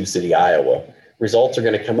 5K Sioux City, Iowa, results are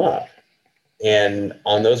going to come up. And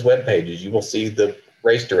on those web pages, you will see the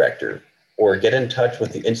race director, or get in touch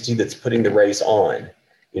with the entity that's putting the race on.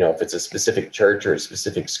 If it's a specific church or a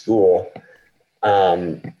specific school,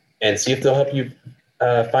 and see if they'll help you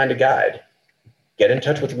find a guide. Get in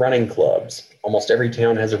touch with running clubs. Almost every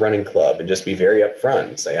town has a running club, and just be very upfront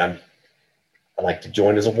and say, I'd like to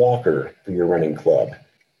join as a walker for your running club.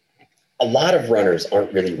 A lot of runners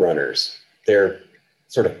aren't really runners. They're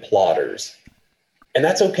sort of plodders, and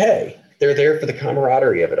that's okay. They're there for the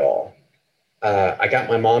camaraderie of it all. I got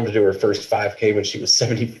my mom to do her first 5K when she was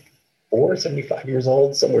 74, 75 years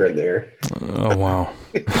old, somewhere in there. Oh, wow.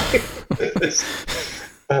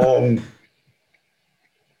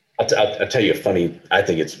 I'll tell you I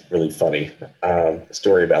think it's really funny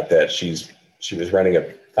story about that. She was running a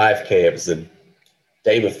 5K. It was the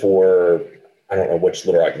day before, I don't know which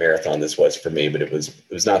Little Rock Marathon this was for me, but it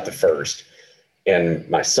was not the first. And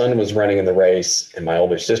my son was running in the race, and my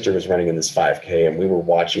older sister was running in this 5K, and we were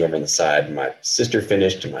watching over on the side. And my sister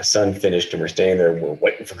finished, and my son finished, and we're standing there, and we're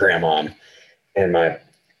waiting for Grandma. And my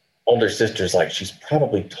older sister's like, she's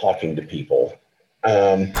probably talking to people.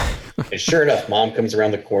 And sure enough, Mom comes around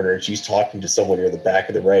the corner, and she's talking to someone near the back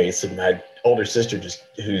of the race. And my older sister,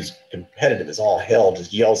 who's competitive as all hell,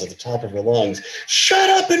 just yells at the top of her lungs, "Shut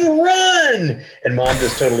up and run!" And Mom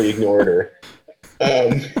just totally ignored her.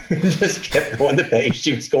 Just kept going the pace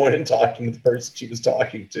she was going and talking to the person she was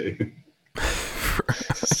talking to.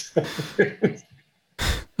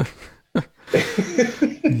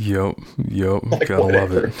 Yep. Like, Gotta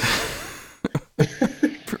whatever. Love it.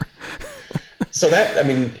 So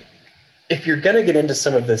if you're going to get into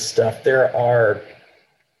some of this stuff, there are,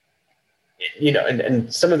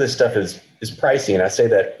 and some of this stuff is pricey, and I say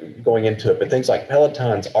that going into it, but things like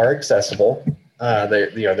Pelotons are accessible.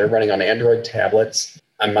 They're running on Android tablets.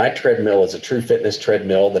 My treadmill is a True Fitness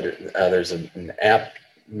treadmill. There's an app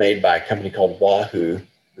made by a company called Wahoo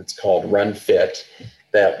that's called Run Fit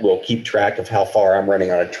that will keep track of how far I'm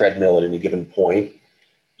running on a treadmill at any given point.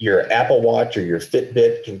 Your Apple Watch or your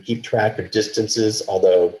Fitbit can keep track of distances,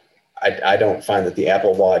 although I don't find that the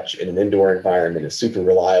Apple Watch in an indoor environment is super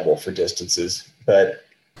reliable for distances. But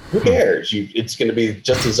who cares? It's going to be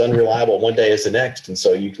just as unreliable one day as the next. And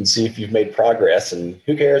so you can see if you've made progress, and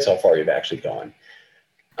who cares how far you've actually gone.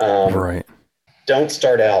 Right. Don't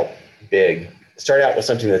start out big. Start out with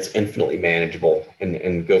something that's infinitely manageable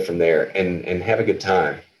and go from there and have a good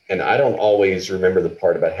time. And I don't always remember the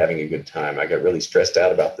part about having a good time. I got really stressed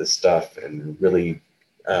out about this stuff and really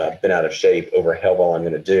been out of shape over how well I'm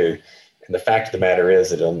going to do. And the fact of the matter is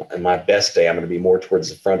that on my best day, I'm going to be more towards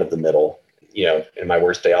the front of the middle. In my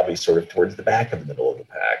worst day, I'll be sort of towards the back of the middle of the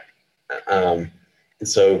pack. And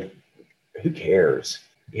so who cares?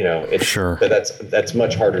 It's Sure. But that's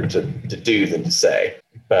much harder to do than to say.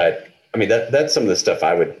 But I mean, that's some of the stuff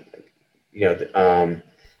I would,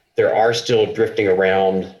 there are still drifting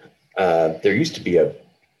around. There used to be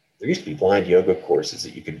blind yoga courses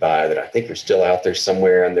that you could buy that I think are still out there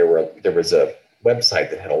somewhere. And there was a website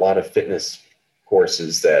that had a lot of fitness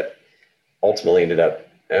courses that ultimately ended up,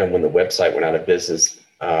 and when the website went out of business,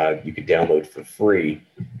 you could download for free.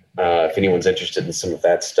 If anyone's interested in some of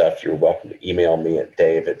that stuff, you're welcome to email me at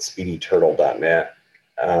dave@speedyturtle.net.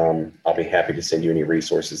 I'll be happy to send you any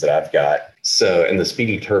resources that I've got. So, and the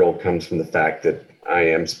Speedy Turtle comes from the fact that I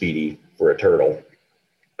am speedy for a turtle.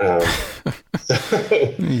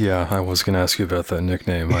 Yeah, I was going to ask you about that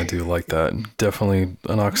nickname. I do like that. Definitely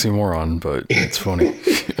an oxymoron, but it's funny.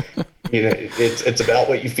 It's about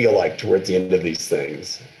what you feel like towards the end of these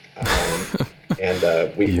things.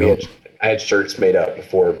 I had shirts made up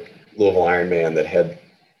before Louisville Ironman that had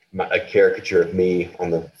a caricature of me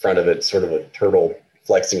on the front of it, sort of a turtle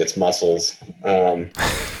flexing its muscles.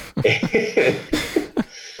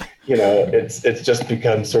 It's just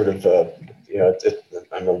become sort of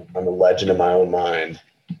I'm a legend in my own mind.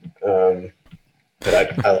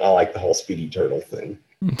 But I like the whole Speedy Turtle thing.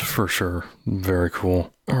 For sure. Very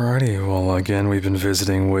cool. Alrighty. Well, again, we've been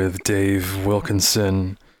visiting with Dave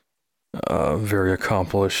Wilkinson. Very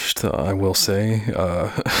accomplished, I will say.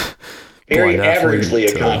 Very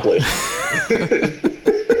averagely accomplished.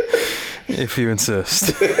 If you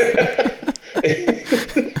insist.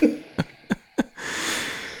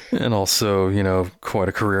 And also, quite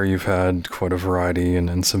a career you've had, quite a variety,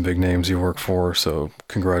 and some big names you work for. So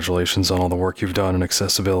congratulations on all the work you've done in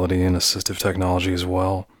accessibility and assistive technology as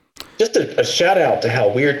well. Just a shout out to how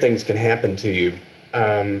weird things can happen to you.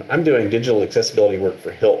 I'm doing digital accessibility work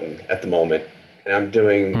for Hilton at the moment. And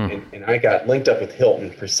and I got linked up with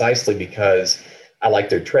Hilton precisely because I like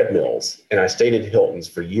their treadmills. And I stayed at Hilton's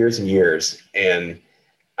for years and years. And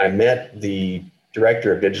I met the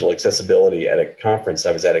director of digital accessibility at a conference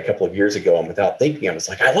I was at a couple of years ago. And without thinking, I was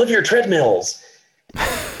like, I love your treadmills.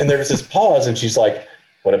 And there was this pause and she's like,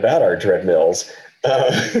 what about our treadmills?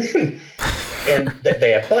 And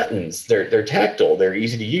they have buttons. They're tactile. They're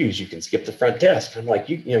easy to use. You can skip the front desk. I'm like,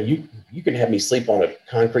 you can have me sleep on a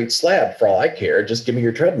concrete slab for all I care. Just give me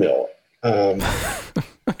your treadmill. And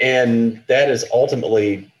that has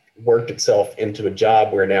ultimately worked itself into a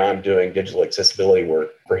job where now I'm doing digital accessibility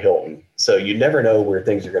work for Hilton. So you never know where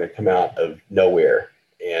things are going to come out of nowhere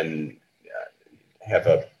and have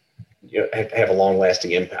a long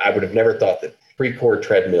lasting impact. I would have never thought that Precor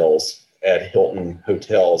treadmills at Hilton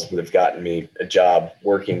hotels would have gotten me a job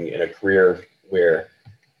working in a career where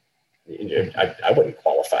I wasn't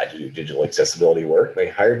qualified to do digital accessibility work. They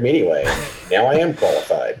hired me anyway. Now I am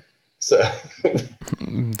qualified. So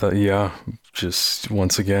yeah, just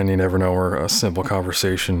once again, you never know where a simple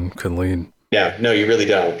conversation could lead. Yeah, no, you really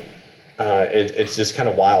don't. It's just kind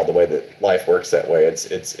of wild the way that life works that way.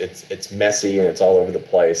 It's messy and it's all over the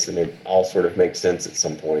place, and it all sort of makes sense at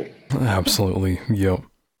some point. Absolutely. Yep.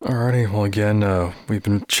 Alrighty. Well, again, we've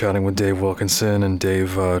been chatting with Dave Wilkinson, and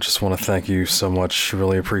Dave, just want to thank you so much.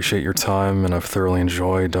 Really appreciate your time, and I've thoroughly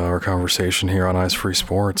enjoyed our conversation here on Eyes Free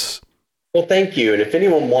Sports. Well, thank you. And if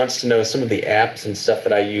anyone wants to know some of the apps and stuff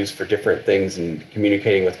that I use for different things and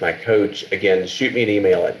communicating with my coach, again, shoot me an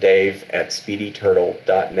email at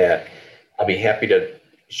dave@speedyturtle.net. I'll be happy to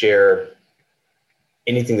share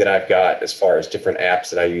anything that I've got as far as different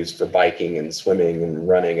apps that I use for biking and swimming and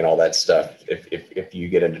running and all that stuff. If you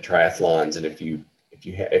get into triathlons and if you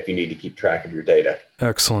need to keep track of your data.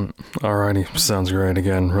 Excellent. Alrighty. Sounds great.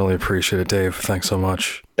 Again, really appreciate it, Dave. Thanks so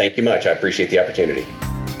much. Thank you much. I appreciate the opportunity.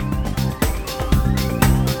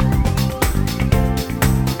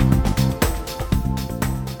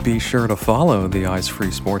 Be sure to follow the Eyes Free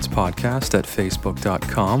Sports podcast at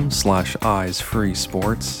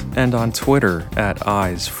facebook.com/eyesfreesports and on Twitter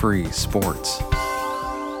 @eyesfreesports.